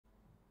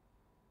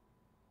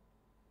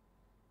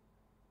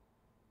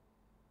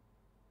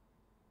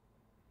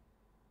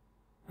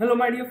Hello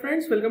my dear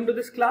friends, welcome to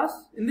this class.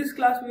 In this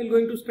class we are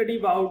going to study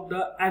about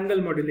the angle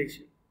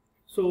modulation.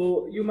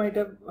 So you might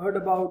have heard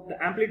about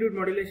the amplitude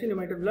modulation, you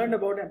might have learned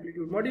about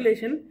amplitude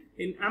modulation.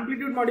 In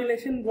amplitude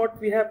modulation what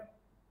we have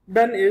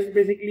done is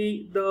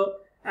basically the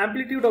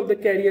amplitude of the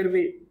carrier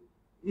wave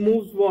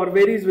moves or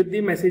varies with the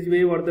message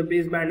wave or the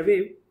baseband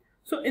wave.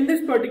 So in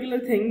this particular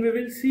thing we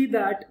will see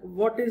that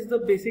what is the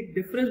basic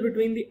difference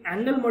between the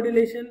angle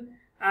modulation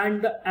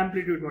and the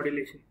amplitude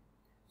modulation.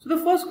 So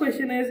the first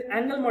question is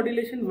angle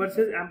modulation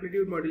versus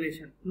amplitude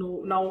modulation.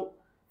 Now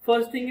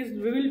first thing is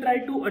we will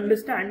try to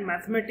understand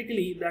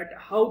mathematically that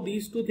how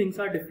these two things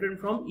are different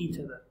from each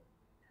other.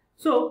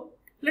 So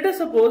let us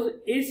suppose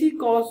AC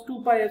cos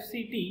 2 pi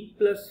fct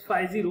plus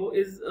phi 0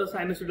 is a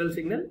sinusoidal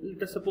signal.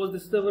 Let us suppose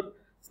this is our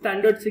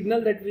standard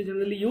signal that we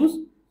generally use.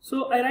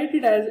 So I write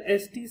it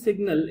as ST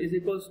signal is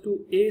equals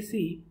to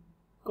AC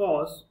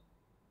cos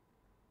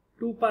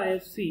 2 pi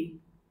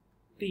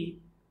fct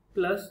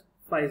plus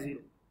phi 0.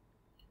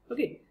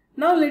 Okay,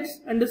 now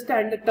let's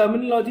understand the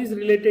terminologies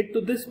related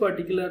to this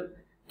particular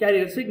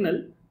carrier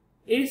signal.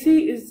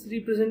 AC is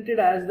represented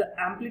as the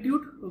amplitude,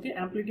 okay,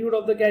 amplitude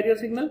of the carrier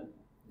signal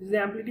is the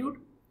amplitude.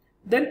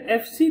 Then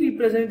FC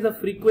represents the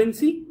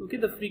frequency, okay,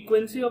 the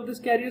frequency of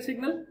this carrier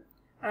signal,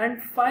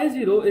 and phi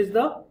 0 is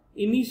the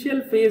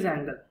initial phase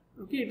angle,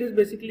 okay, it is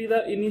basically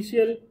the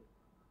initial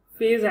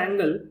phase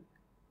angle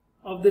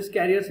of this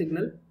carrier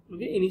signal,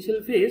 okay,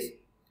 initial phase.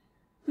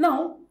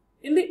 Now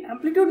in the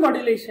amplitude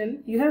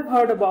modulation, you have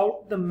heard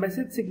about the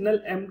message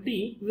signal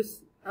MT, which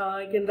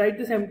I can write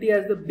this MT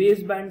as the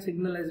baseband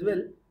signal as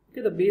well.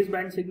 Okay, the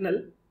baseband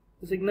signal,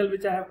 the signal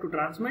which I have to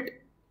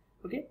transmit.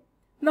 Okay.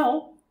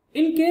 Now,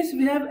 in case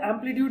we have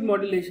amplitude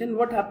modulation,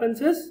 what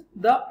happens is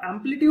the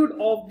amplitude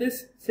of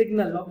this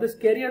signal, of this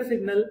carrier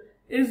signal,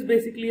 is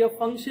basically a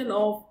function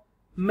of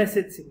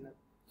message signal.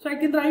 So I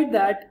can write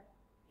that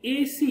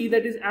AC,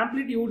 that is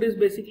amplitude, is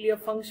basically a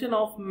function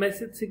of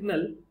message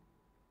signal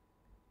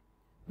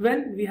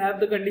when we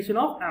have the condition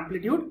of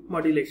amplitude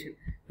modulation.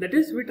 That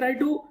is, we try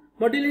to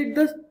modulate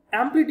the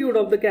amplitude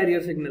of the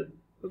carrier signal,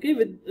 okay,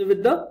 with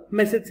the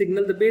message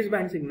signal, the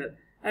baseband signal,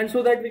 and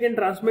so that we can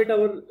transmit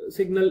our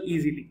signal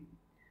easily.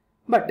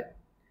 But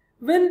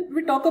when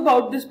we talk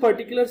about this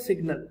particular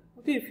signal,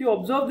 okay, if you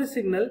observe this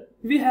signal,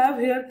 we have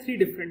here three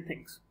different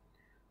things.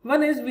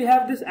 One is we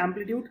have this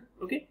amplitude,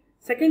 okay,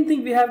 second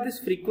thing we have this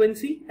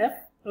frequency F,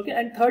 okay,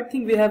 and third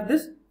thing we have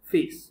this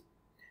phase.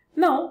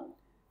 Now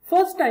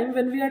first time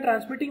when we are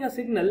transmitting a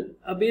signal,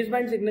 a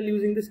baseband signal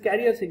using this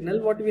carrier signal,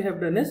 what we have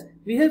done is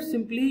we have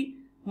simply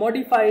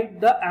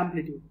modified the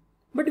amplitude.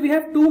 But we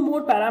have two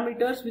more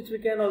parameters which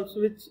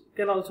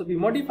can also be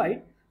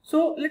modified.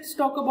 So let's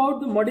talk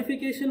about the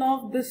modification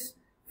of this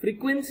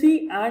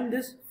frequency and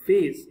this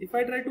phase. If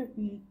I try to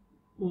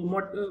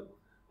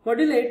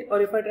modulate,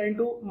 or if I try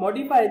to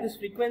modify this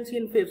frequency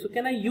and phase, so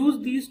can I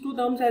use these two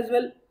terms as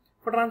well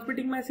for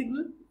transmitting my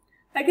signal?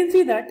 I can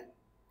see that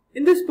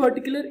in this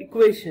particular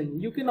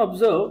equation, you can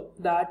observe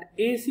that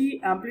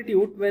AC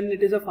amplitude, when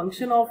it is a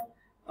function of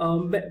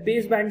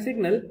baseband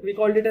signal, we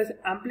called it as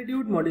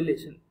amplitude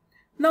modulation.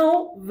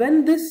 Now,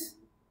 when this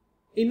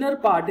inner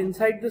part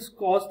inside this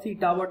cos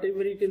theta,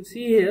 whatever you can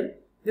see here,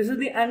 this is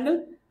the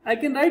angle. I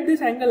can write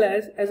this angle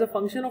as a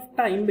function of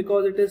time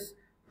because it is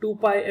 2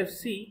 pi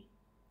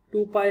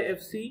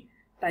fc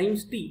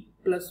times t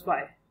plus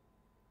phi.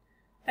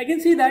 I can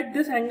see that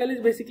this angle is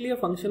basically a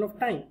function of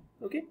time,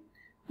 okay.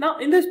 Now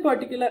in this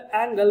particular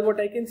angle, what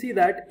I can see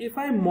that if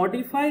I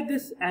modify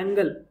this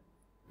angle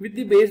with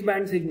the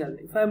baseband signal,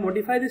 if I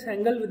modify this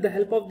angle with the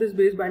help of this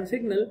baseband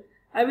signal,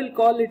 I will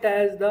call it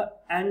as the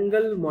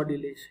angle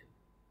modulation.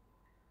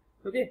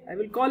 Okay, I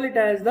will call it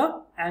as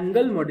the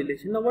angle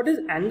modulation. Now what is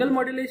angle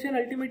modulation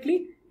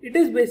ultimately? It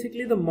is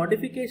basically the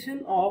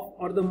modification of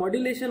or the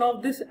modulation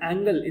of this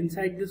angle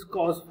inside this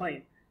cos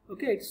phi.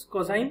 Okay, it's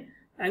cosine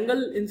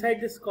angle inside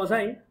this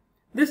cosine.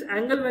 This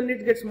angle, when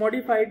it gets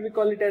modified, we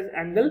call it as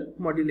angle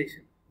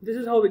modulation. This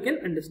is how we can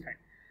understand.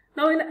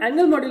 Now in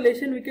angle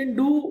modulation, we can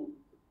do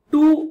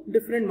two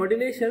different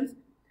modulations.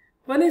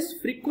 One is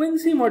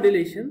frequency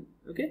modulation,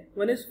 okay,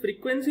 one is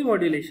frequency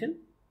modulation,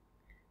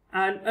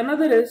 and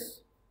another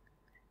is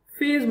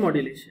phase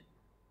modulation.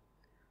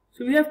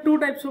 So we have two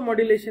types of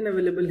modulation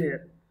available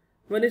here.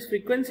 One is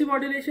frequency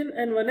modulation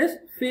and one is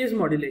phase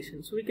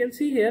modulation. So we can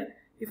see here,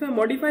 if I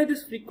modify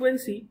this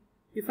frequency,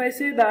 if I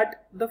say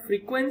that the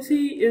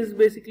frequency is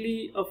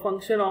basically a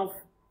function of,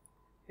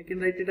 I can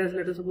write it as,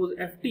 let us suppose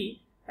ft.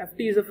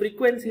 Ft is a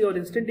frequency or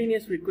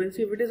instantaneous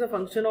frequency. If it is a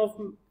function of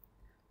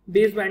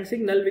baseband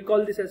signal, we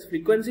call this as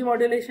frequency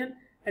modulation.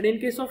 And in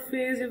case of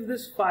phase, if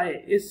this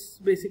phi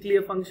is basically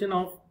a function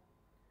of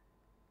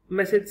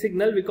message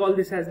signal, we call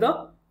this as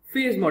the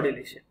phase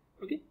modulation.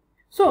 Okay.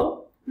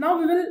 So now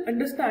we will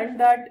understand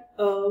that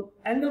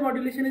angle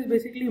modulation is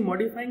basically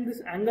modifying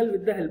this angle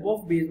with the help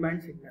of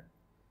baseband signal.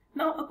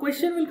 Now a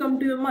question will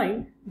come to your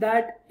mind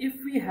that if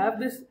we have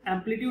this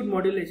amplitude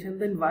modulation,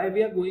 then why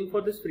we are going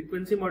for this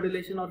frequency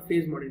modulation or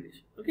phase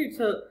modulation? Okay, it's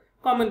a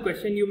common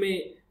question you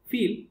may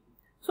feel.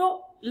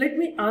 So let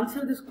me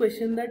answer this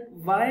question, that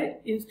why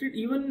instead,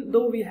 even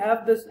though we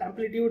have this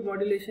amplitude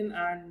modulation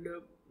and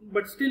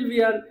but still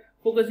we are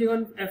focusing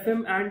on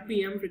FM and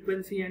PM,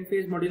 frequency and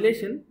phase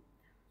modulation.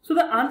 So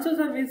the answers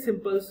are very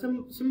simple,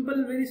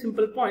 very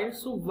simple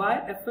points. So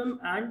why FM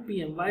and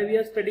PM? Why we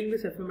are studying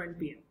this FM and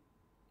PM?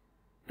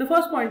 The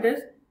first point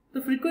is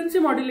the frequency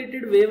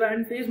modulated wave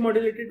and phase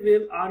modulated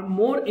wave are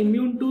more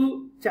immune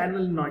to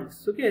channel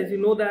noise. Okay, as you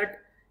know that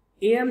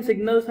AM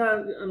signals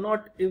are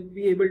not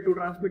be able to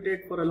transmit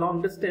it for a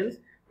long distance,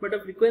 but a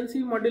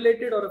frequency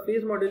modulated or a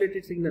phase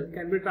modulated signal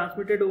can be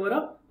transmitted over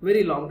a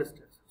very long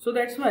distance. So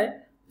that's why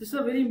this is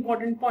a very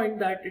important point,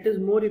 that it is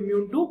more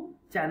immune to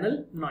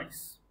channel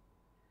noise.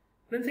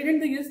 Then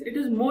second thing is it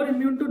is more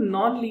immune to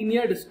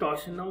non-linear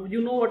distortion. Now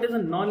you know what is a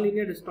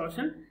non-linear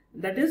distortion.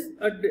 That is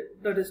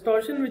the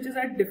distortion which is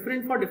at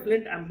different for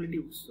different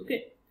amplitudes.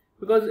 Okay,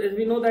 because as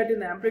we know that in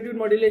the amplitude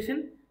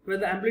modulation, where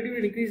the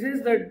amplitude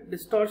increases, the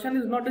distortion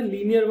is not a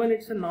linear one,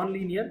 it's a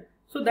non-linear.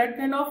 So that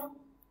kind of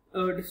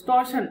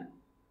distortion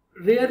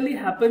rarely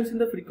happens in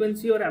the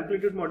frequency or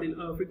amplitude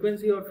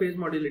frequency or phase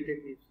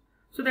modulated waves.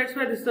 So that's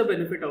why this is the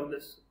benefit of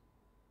this.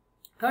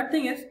 Third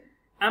thing is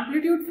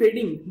amplitude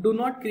fading do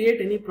not create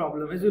any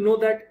problem. As you know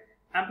that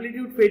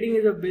amplitude fading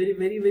is a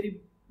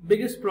very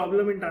biggest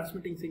problem in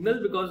transmitting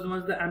signals, because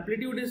once the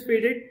amplitude is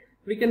faded,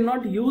 we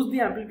cannot use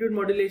the amplitude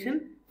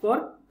modulation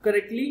for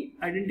correctly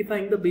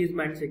identifying the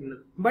baseband signal.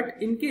 But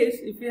in case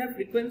if we have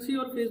frequency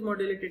or phase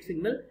modulated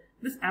signal,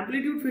 this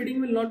amplitude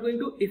fading will not going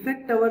to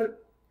affect our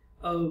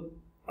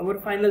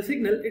final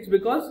signal. It's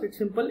because it's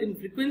simple. In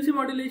frequency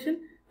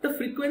modulation, the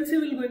frequency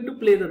will going to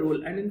play the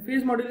role, and in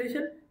phase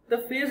modulation, the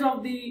phase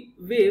of the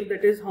wave,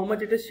 that is how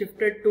much it is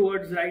shifted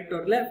towards right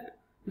or left,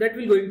 that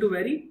will going to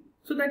vary.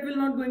 So that will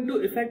not going to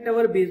affect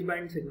our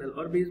baseband signal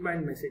or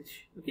baseband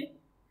message. Okay.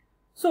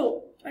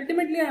 So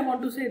ultimately I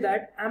want to say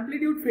that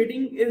amplitude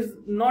fading is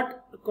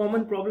not a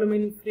common problem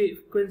in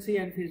frequency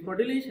and phase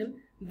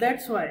modulation.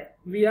 That's why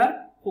we are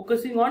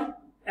focusing on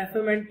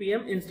FM and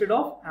PM instead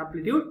of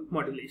amplitude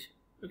modulation.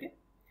 Okay.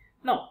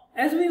 Now,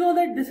 as we know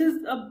that these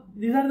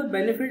are the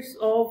benefits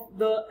of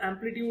the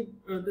amplitude,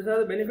 these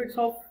are the benefits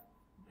of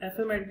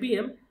FM and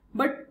PM,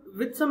 but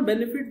with some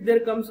benefits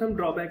there comes some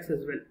drawbacks as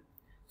well.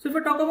 So if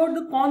I talk about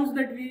the cons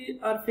that we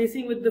are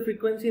facing with the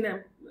frequency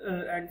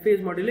and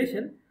phase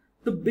modulation,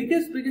 the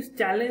biggest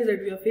challenge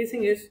that we are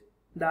facing is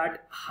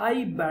that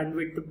high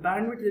bandwidth. The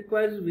bandwidth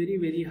requires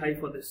very high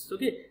for this.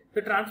 Okay,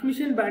 the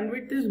transmission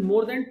bandwidth is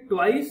more than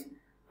twice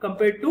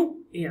compared to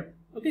AM.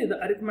 Okay,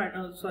 the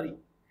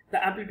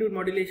amplitude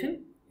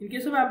modulation. In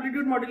case of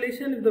amplitude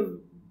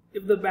modulation,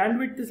 if the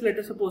bandwidth is, let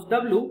us suppose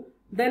W,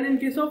 then in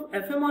case of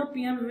FM or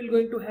PM, we will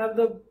going to have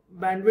the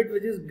bandwidth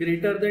which is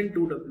greater than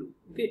 2W.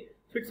 Okay,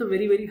 so it's a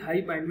very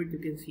high bandwidth, you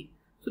can see.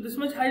 So this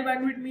much high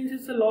bandwidth means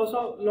it's a lots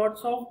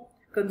of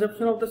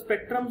consumption of the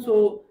spectrum,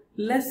 so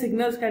less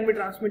signals can be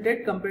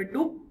transmitted compared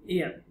to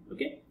AM.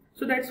 Okay,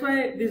 so that's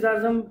why these are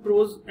some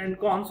pros and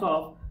cons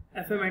of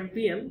FM and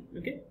PM.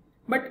 Okay,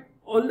 but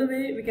all the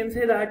way we can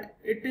say that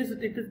it is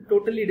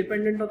totally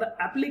dependent on the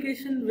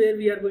application where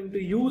we are going to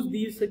use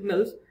these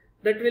signals,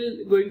 that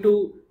will going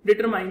to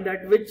determine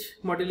that which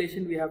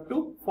modulation we have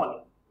to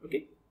follow.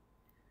 Okay,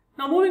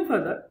 now moving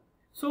further,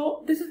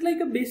 so this is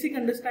like a basic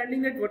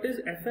understanding that what is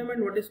FM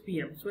and what is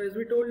PM. So as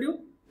we told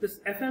you, this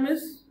FM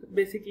is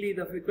basically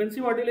the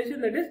frequency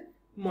modulation, that is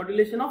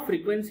modulation of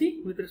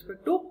frequency with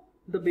respect to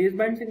the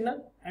baseband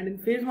signal, and in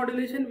phase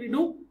modulation we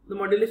do the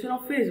modulation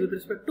of phase with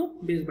respect to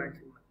baseband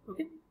signal.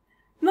 Okay,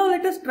 now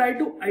let us try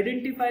to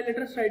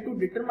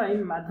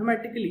determine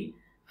mathematically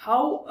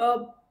how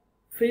a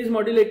phase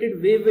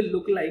modulated wave will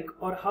look like,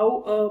 or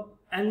how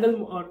a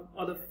angle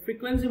or the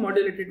frequency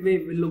modulated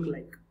wave will look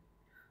like.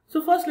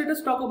 So first let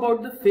us talk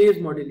about the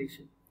phase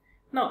modulation.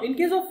 Now in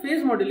case of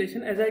phase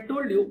modulation, as I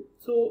told you,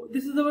 so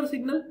this is our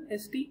signal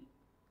ST,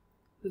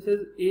 this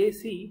is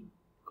AC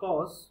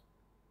cos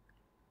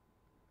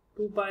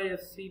 2 pi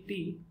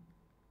FCT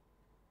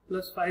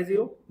plus phi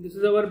 0. This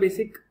is our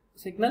basic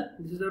signal,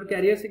 this is our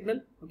carrier signal.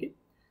 Okay,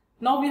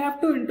 now we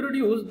have to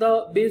introduce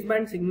the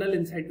baseband signal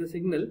inside the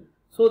signal,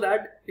 so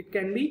that it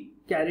can be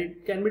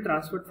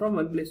transferred from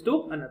one place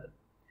to another.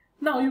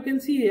 Now you can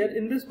see here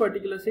in this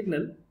particular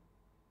signal,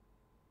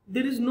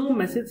 there is no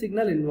message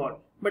signal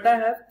involved, but I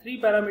have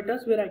three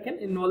parameters where I can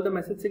involve the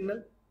message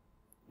signal.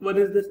 One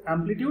is this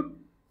amplitude,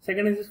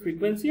 second is this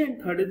frequency,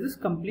 and third is this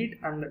complete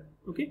angle.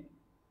 Okay,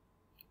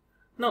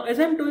 now as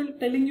I am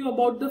telling you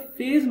about the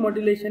phase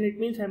modulation, it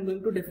means I am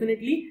going to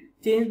definitely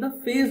change the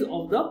phase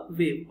of the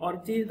wave,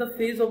 or change the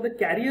phase of the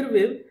carrier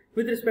wave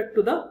with respect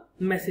to the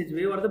message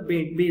wave or the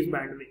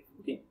baseband wave.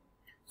 Okay,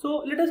 so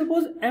let us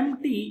suppose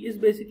MT is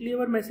basically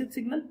our message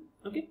signal.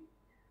 Okay,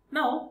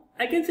 now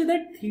I can say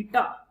that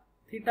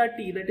theta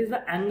t, that is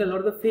the angle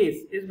or the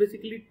phase, is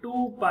basically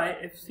 2 pi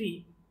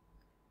FC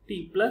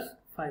t plus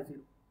phi 0.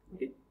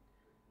 Okay,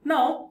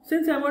 now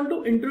since I want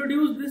to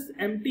introduce this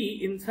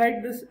MT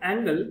inside this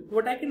angle,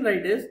 what I can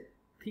write is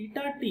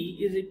theta t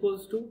is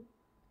equals to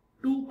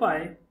 2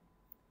 pi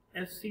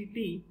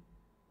FCT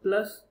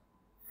plus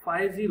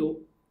phi 0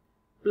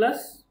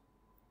 plus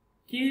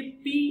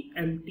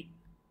kpmt.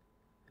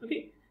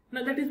 Okay,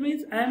 now that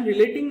means I am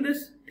relating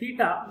this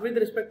theta with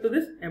respect to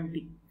this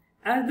mt.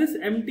 As this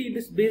mt,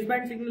 this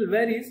baseband signal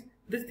varies,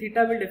 this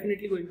theta will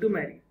definitely going to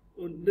vary.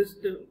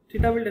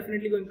 Theta will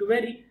definitely going to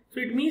vary. So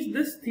it means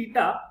this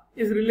theta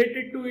is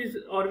related to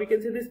or we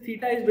can say this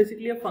theta is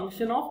basically a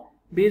function of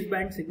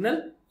baseband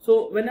signal.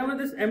 So whenever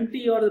this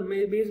mt or the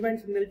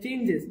baseband signal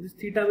changes, this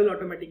theta will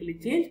automatically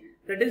change.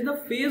 That is the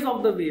phase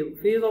of the wave,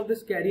 phase of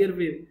this carrier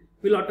wave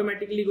will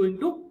automatically going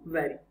to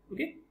vary.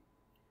 Okay.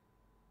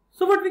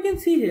 So what we can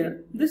see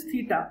here, this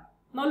theta,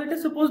 now let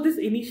us suppose this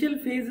initial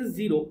phase is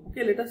 0.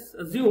 Okay, let us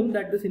assume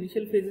that this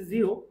initial phase is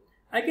 0.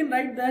 I can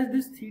write that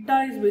this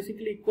theta is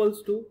basically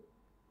equals to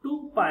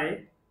 2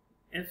 pi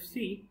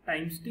fc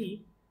times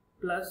t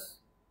plus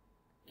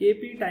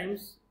kp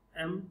times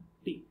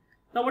mt.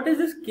 Now what is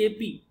this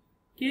kp?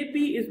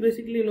 Kp is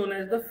basically known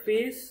as the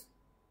phase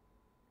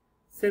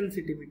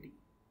sensitivity.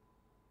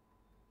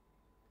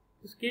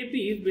 This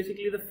kp is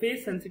basically the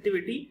phase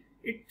sensitivity.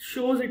 It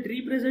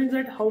represents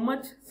that how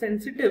much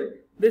sensitive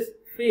this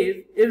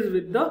phase is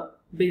with the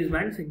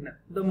baseband signal.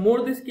 The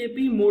more this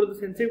kp, more the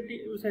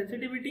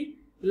sensitivity,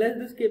 less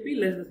this kp,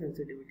 less the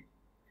sensitivity.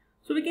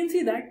 So we can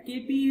see that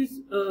kp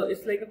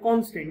is like a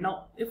constant.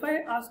 Now if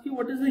I ask you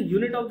what is the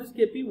unit of this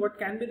kp, what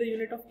can be the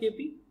unit of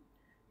kp?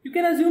 You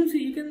can assume,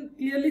 you can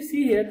clearly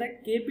see here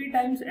that kp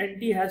times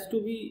nt has to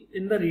be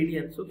in the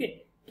radians.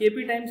 Okay,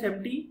 kp times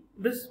mt,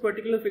 this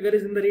particular figure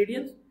is in the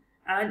radians.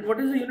 And what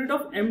is the unit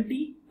of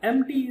mt?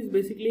 Mt is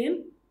basically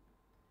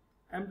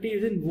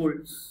in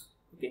volts.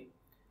 Okay,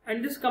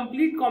 and this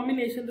complete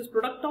combination, this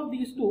product of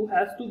these two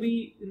has to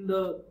be in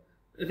the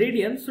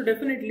radians. So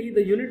definitely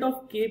the unit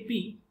of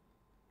kp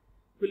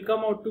will come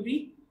out to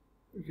be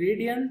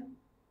radian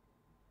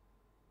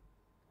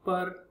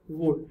per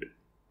volt.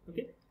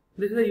 Okay,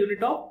 this is the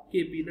unit of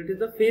kp, that is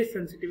the phase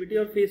sensitivity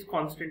or phase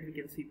constant, we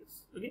can see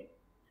this. Okay,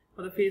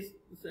 or the phase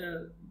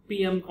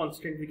pm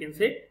constant, we can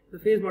say the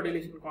phase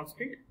modulation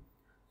constant.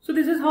 So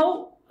this is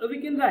how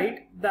we can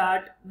write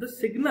that the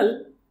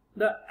signal,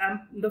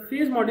 the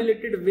phase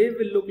modulated wave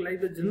will look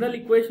like. The general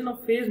equation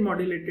of phase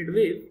modulated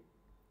wave,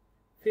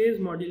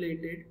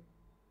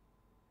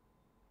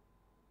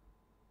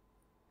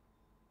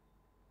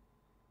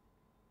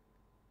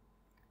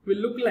 will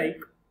look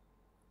like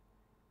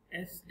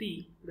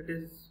ST, that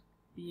is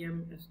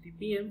PM, ST,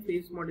 PM,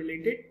 phase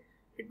modulated.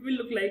 It will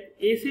look like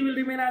AC will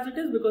remain as it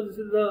is because this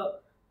is the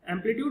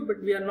amplitude,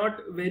 but we are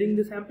not varying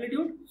this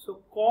amplitude.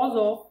 So cos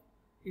of,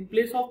 in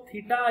place of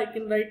theta, I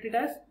can write it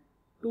as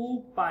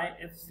 2 pi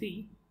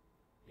fc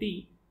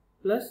t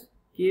plus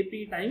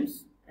kp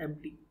times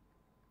mt.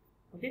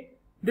 Okay,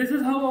 this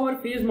is how our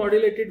phase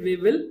modulated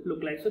wave will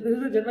look like. So this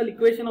is the general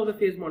equation of the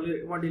phase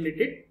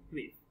modulated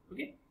wave.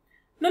 Okay,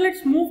 now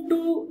let's move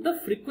to the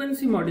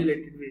frequency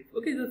modulated wave.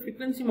 Okay, the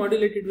frequency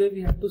modulated wave,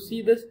 we have to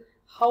see this.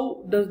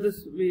 How does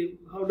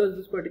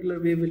this particular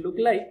wave will look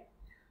like?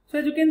 So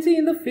as you can see,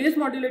 in the phase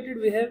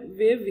modulated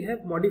wave, we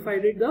have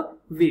modified the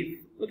wave.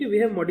 Okay, we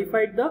have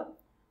modified the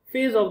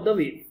phase of the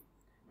wave.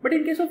 But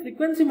in case of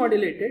frequency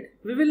modulated,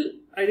 we will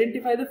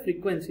identify the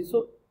frequency.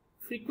 So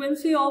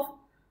frequency of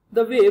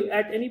the wave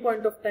at any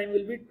point of time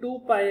will be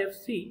 2 pi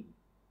fc,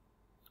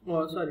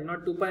 or sorry,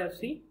 not 2 pi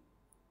fc,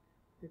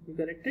 let me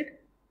correct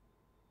it.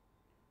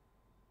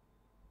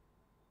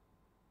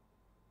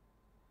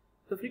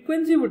 The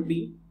frequency would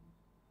be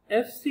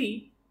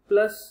fc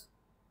plus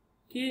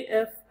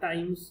kf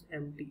times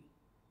mt.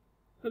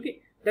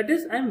 Okay, that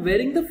is, I am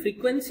varying the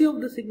frequency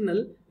of the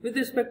signal with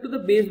respect to the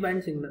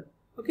baseband signal.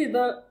 Okay,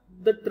 the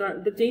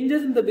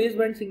changes in the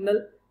baseband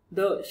signal,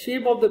 the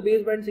shape of the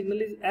baseband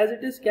signal is as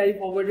it is carry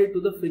forwarded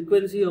to the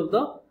frequency of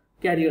the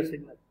carrier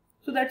signal.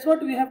 So that's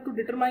what we have to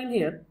determine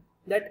here,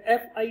 that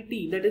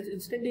FIT, that is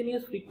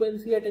instantaneous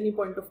frequency at any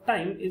point of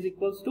time, is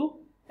equals to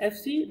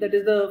FC, that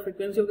is the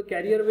frequency of the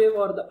carrier wave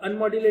or the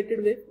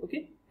unmodulated wave.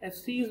 Okay,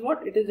 FC is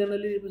what? It is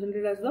generally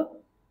represented as the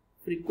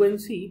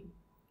frequency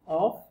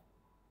of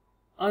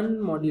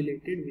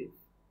unmodulated wave.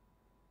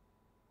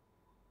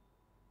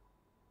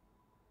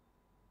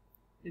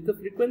 It's the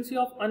frequency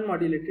of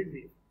unmodulated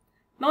wave.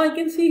 Now I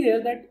can see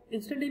here that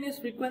instantaneous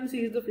frequency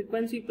is the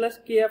frequency plus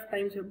kf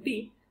times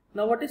ft.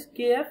 Now what is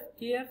kf?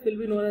 Kf will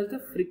be known as the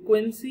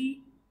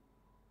frequency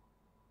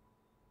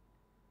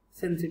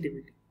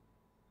sensitivity.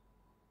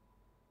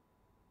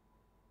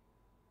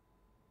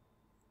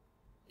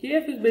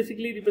 Kf is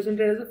basically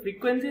represented as a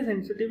frequency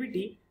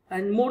sensitivity,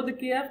 and more the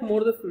kf,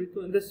 more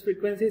this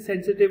frequency is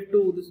sensitive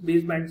to this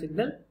baseband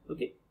signal.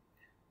 Okay.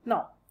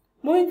 Now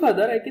moving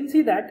further, I can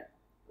see that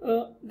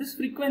this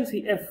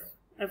frequency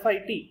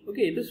FIT.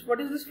 Okay,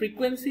 what is this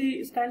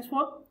frequency stands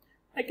for?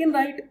 I can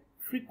write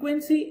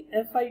frequency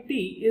FIT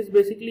is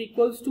basically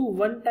equals to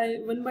 1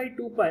 by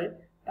 2 pi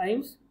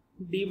times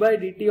d by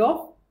dt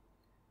of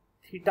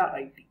theta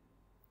it.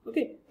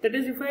 Okay, that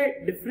is, if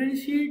I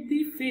differentiate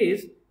the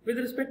phase with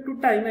respect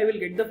to time, I will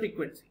get the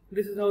frequency.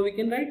 This is how we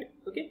can write.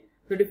 Okay,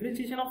 the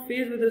differentiation of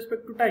phase with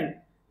respect to time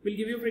will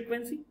give you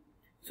frequency.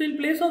 So in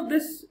place of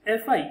this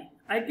Fi,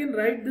 I can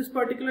write this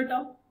particular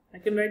term. I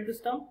can write this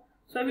term.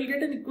 So I will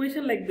get an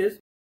equation like this.